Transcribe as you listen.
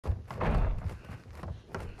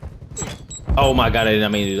Oh my god, I did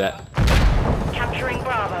not mean to do that. Capturing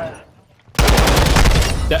Bravo.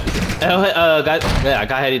 I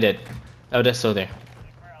got head, he did. Oh, that's still there.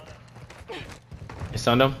 I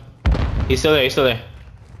stunned him. He's still there, he's still there.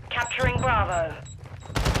 Capturing Bravo.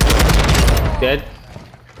 Dead.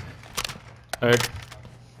 Hurt.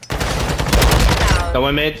 Got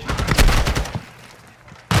one mid.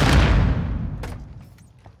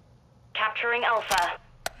 Capturing Alpha.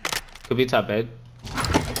 Could be top mid.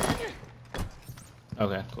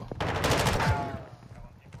 Okay, cool.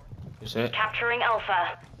 Good shit. Capturing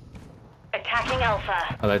Alpha. Attacking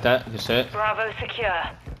Alpha. I like that. Good shit. Bravo secure.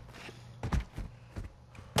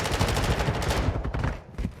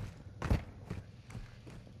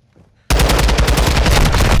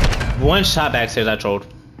 One shot backstairs, I trolled.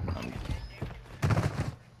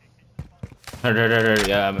 Hurt.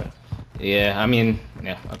 Yeah, I mean,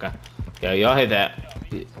 yeah, okay. Yeah, y'all hit that.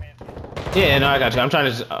 Yeah, no, I got you. I'm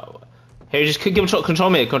trying to. Here, just control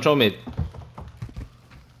mid. Control mid.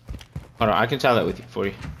 Hold on, I can tell that with you for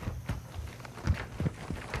you.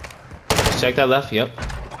 Check that left. Yep.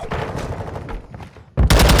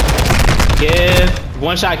 Give.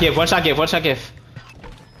 One shot. Give. One shot. Give. One shot. Give.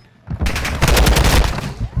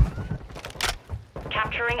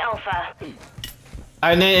 Capturing Alpha.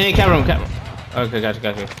 Alright, camera room. Okay,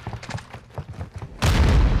 gotcha.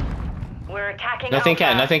 We're attacking Nothing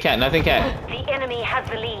Alpha. cat. The enemy has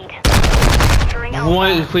the lead. Capturing Alpha.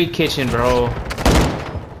 One quick kitchen, bro.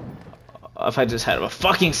 If I just had a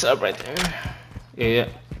fucking sub right there. Yeah.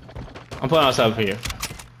 I'm putting on a sub here.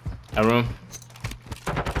 A room.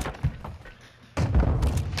 I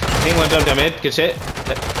think one jumped down mid. Good shit.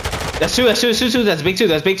 That's two. That's big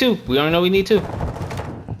two. We already know we need two.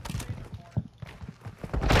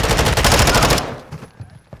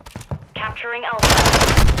 Capturing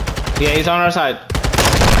Alpha. Yeah, he's on our side.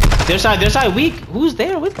 Their side weak. Who's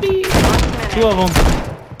there with me? Two of them.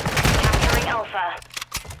 Capturing Alpha.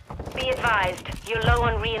 Be advised, you're low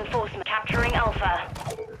on reinforcement. Capturing Alpha.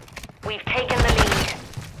 We've taken the lead.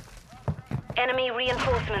 Enemy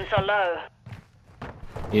reinforcements are low.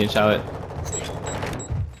 You didn't shout it.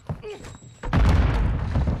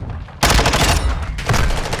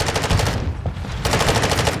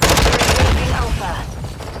 Engaging Alpha.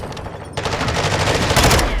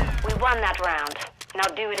 We won that round. Now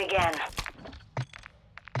do it again.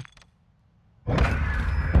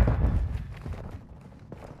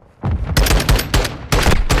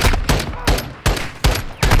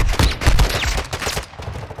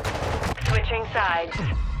 Switching sides.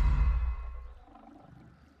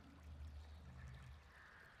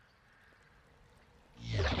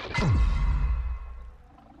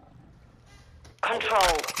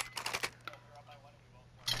 Control.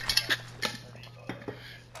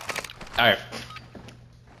 Alright.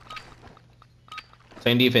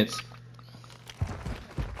 Same defense.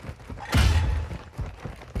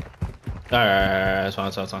 Alright, that's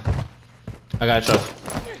fine. I got a trophy.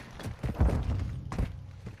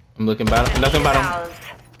 I'm looking bottom. Nothing bottom.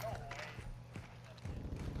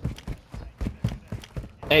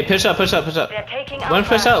 Hey, push up. They're taking One Alpha.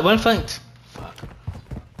 push out, one flanked. Fuck.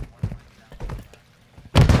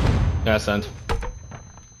 Got stunned.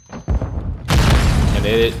 I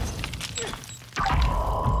did it.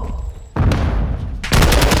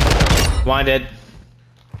 One dead.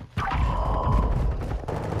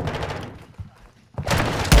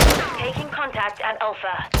 Taking contact at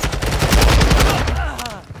Alpha.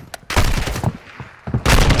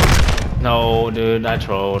 No, dude, I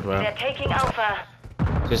trolled, bro. They're taking Alpha.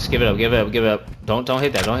 Just give it up. Don't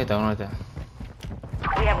hit that. Don't hit that.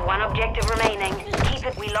 We have one objective remaining. Keep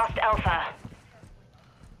it. We lost Alpha.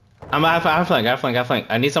 I flank.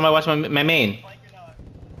 I need somebody to watch my main.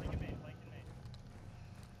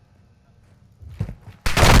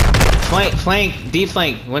 Flank, deep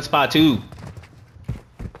flank, one spot two.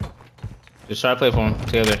 Just try to play for him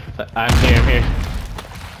together. I'm here.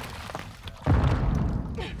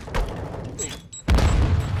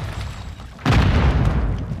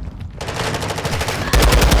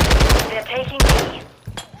 They're taking B.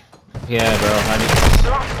 Yeah, bro.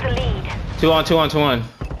 Lost the lead. Two on.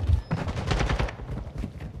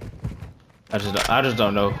 I just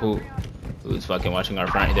don't know who's fucking watching our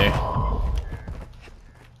front there.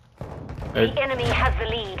 The enemy has the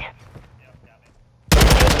lead.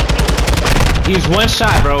 He's one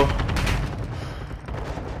shot, bro.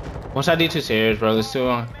 One shot D2 stairs, bro. There's two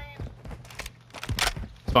on.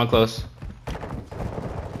 Spawn close.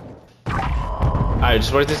 Alright,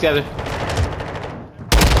 just work this together.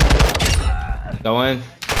 Go in.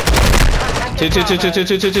 Two.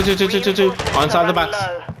 On top of the box.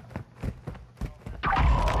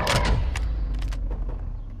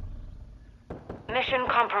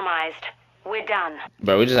 compromised. We're done.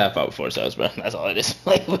 Bro, we just have fought with 4 cells, bro. That's all it is.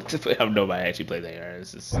 Like, what the fuck? Nobody actually played that AR.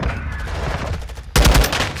 It's just...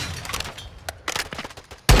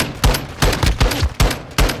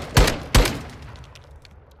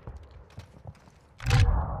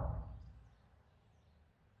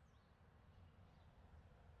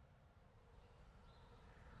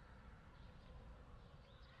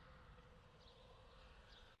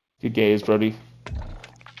 Good games, Brody.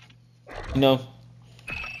 You know,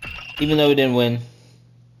 even though we didn't win,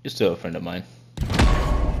 you're still a friend of mine. You're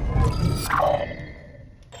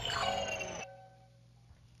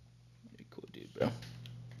a cool dude, bro.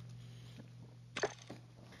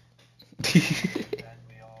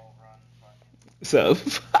 So,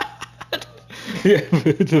 yeah,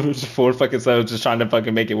 there's 4 fucking subs just trying to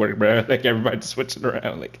fucking make it work, bro. Like everybody's switching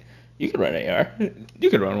around. Like, you can run AR,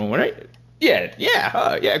 you can run one, right? Yeah,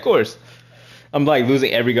 yeah, of course. I'm like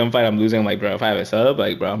losing every gunfight. I'm losing. I'm like, bro, if I have a sub,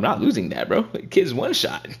 like, bro, I'm not losing that, bro. Like, kid's one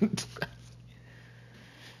shot.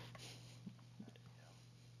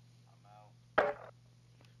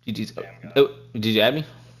 GG's. Oh, did you add me?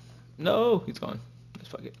 No, he's gone. Let's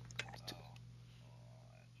fuck it.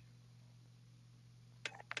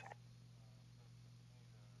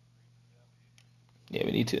 Yeah,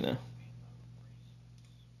 we need to now.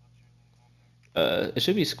 It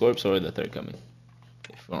should be Scorps or the Third Coming.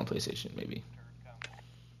 If we're on PlayStation, maybe.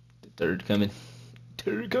 The Third Coming.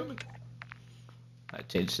 Third Coming. I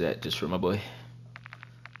changed that just for my boy.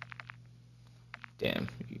 Damn,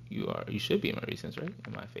 you should be in my recents, right?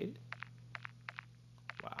 Am I faded?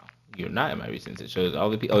 Wow, you're not in my recents. It shows all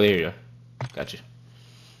the people. Oh, there you are. Gotcha.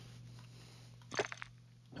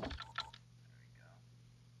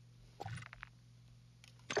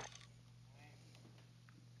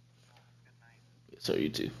 So you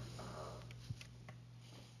too.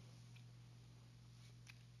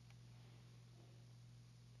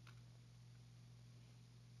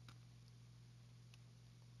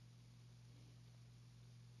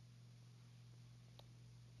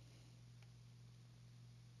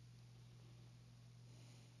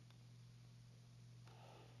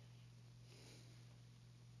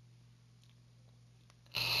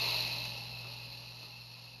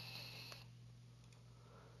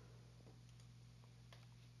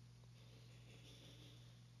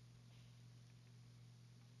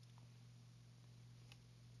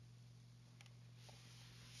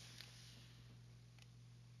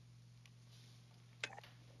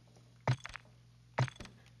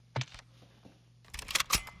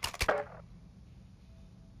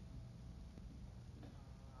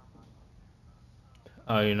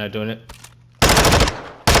 Oh, you're not doing it?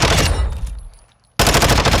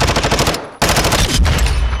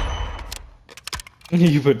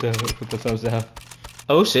 You put the thumbs down.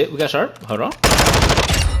 Oh shit, we got sharp. Hold on.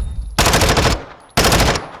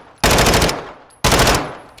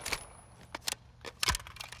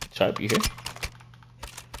 Sharp, you here?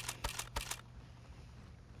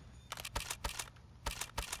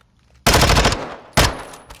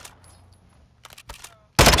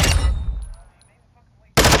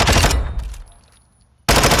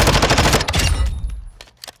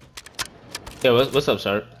 Yeah, what's up,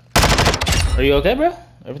 Sharp? Are you okay, bro?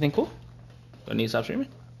 Everything cool? Do I need to stop streaming?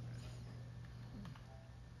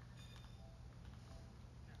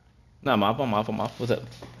 Nah, I'm off. What's up?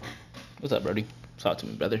 What's up, Brody? Talk to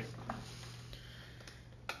me, brother.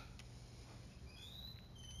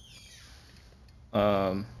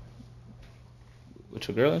 With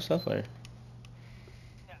your girl and stuff, or?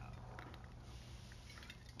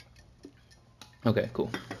 Okay,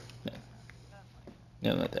 cool. Yeah,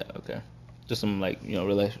 yeah, not that. Okay, just some like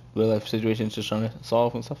real life situations, just trying to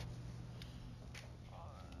solve and stuff.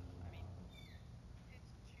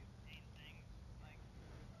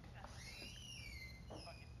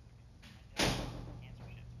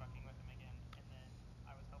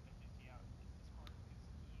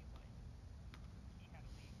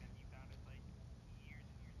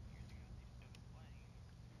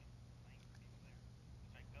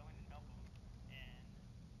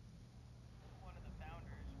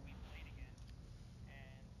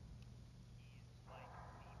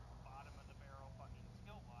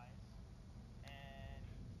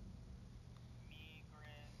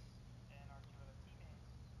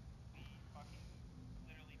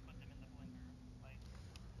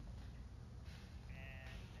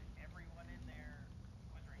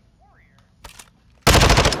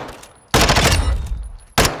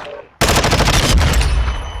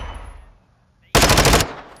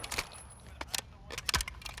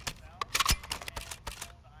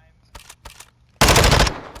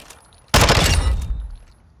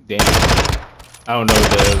 Damn. I don't know what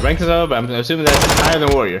the rank is of, but I'm assuming that's higher than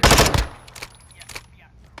warrior.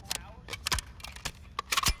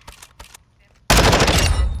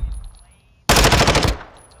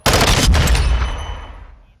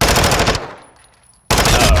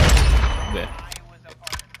 Oh, yeah.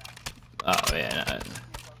 Oh yeah, nah.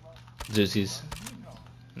 Zeus's.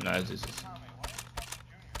 No, Zeus's.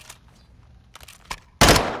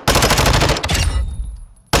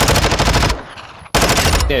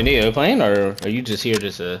 Yeah, Neo, you playing, or are you just here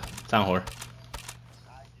just a town whore?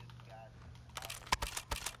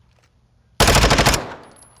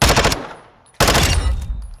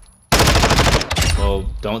 Well,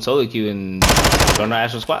 don't solo queue and go to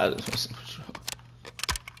actual squad.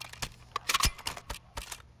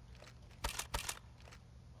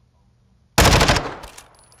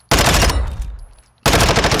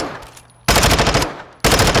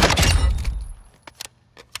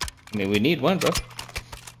 I mean, we need one, bro.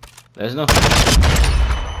 Let us know.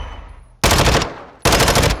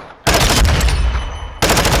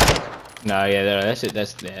 Nah, yeah, that's it.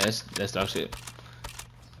 That's dog shit.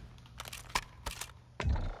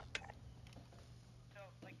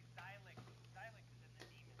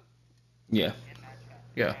 Yeah.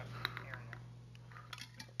 Yeah.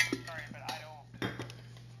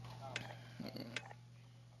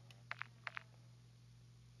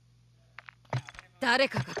 誰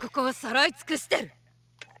かがここをさらい尽くしてる。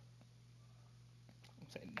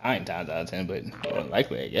 9 times out of 10, but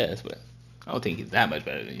likely, I guess. But I don't think he's that much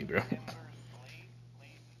better than you, bro.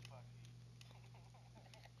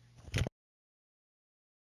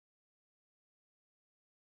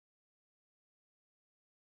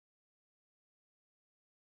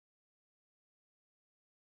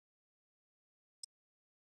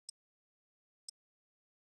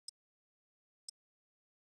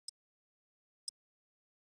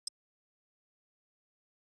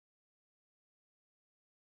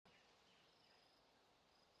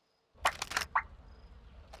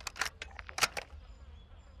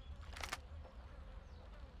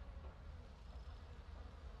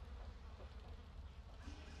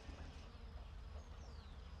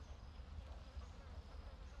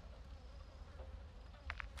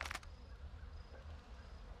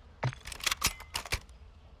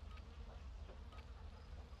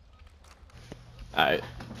 Alright,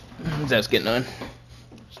 that's getting on.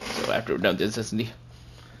 So after we're done with this SSD.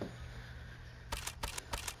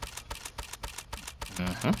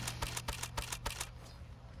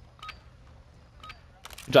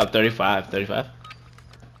 Drop 35. 35?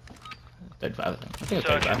 35. I think it's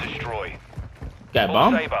 35. Search and destroy. Got a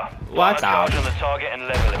bomb? What the? On the target and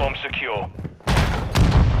level it. Bomb secure.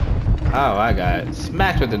 Oh, I got it.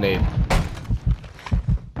 Smacked with the nade.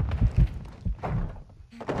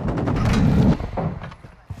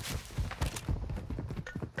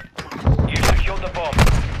 You secured the bomb.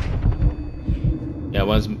 Yeah,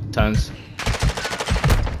 one's tons.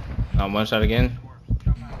 One shot again.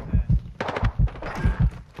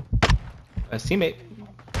 That's teammate.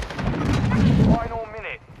 Final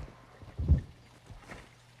minute.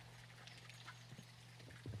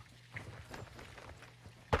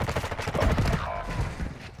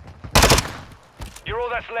 You're all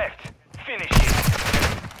that's left. Finish it.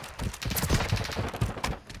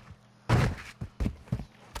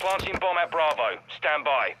 Planting bomb at Bravo. Stand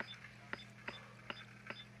by.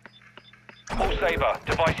 All Saber,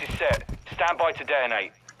 device is set. Stand by to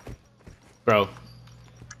detonate. Bro,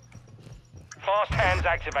 Fast hands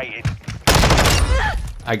activated.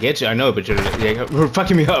 I get you, I know, but you're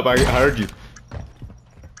fucking me up. I heard you.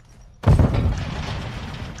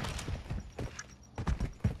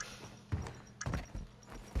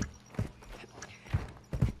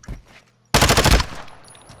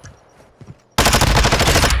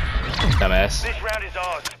 Dumbass. This round is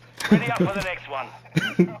ours. Ready up for the next one.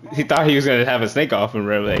 He thought he was gonna have a snake off and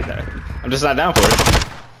really like that. I'm just not down for it.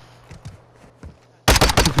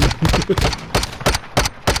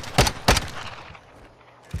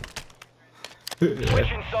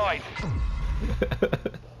 Switching sides.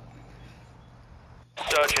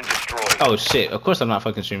 Search and destroy. Oh shit, of course I'm not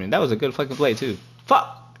fucking streaming. That was a good fucking play too.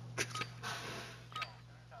 Fuck!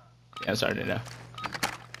 Yeah, I'm sorry now.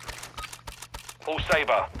 All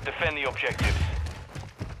Saber, defend the objectives.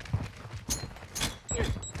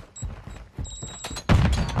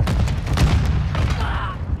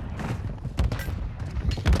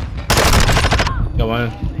 Got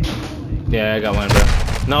one. Yeah, I got one, bro.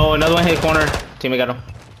 No, another one hit corner. Teammate got him.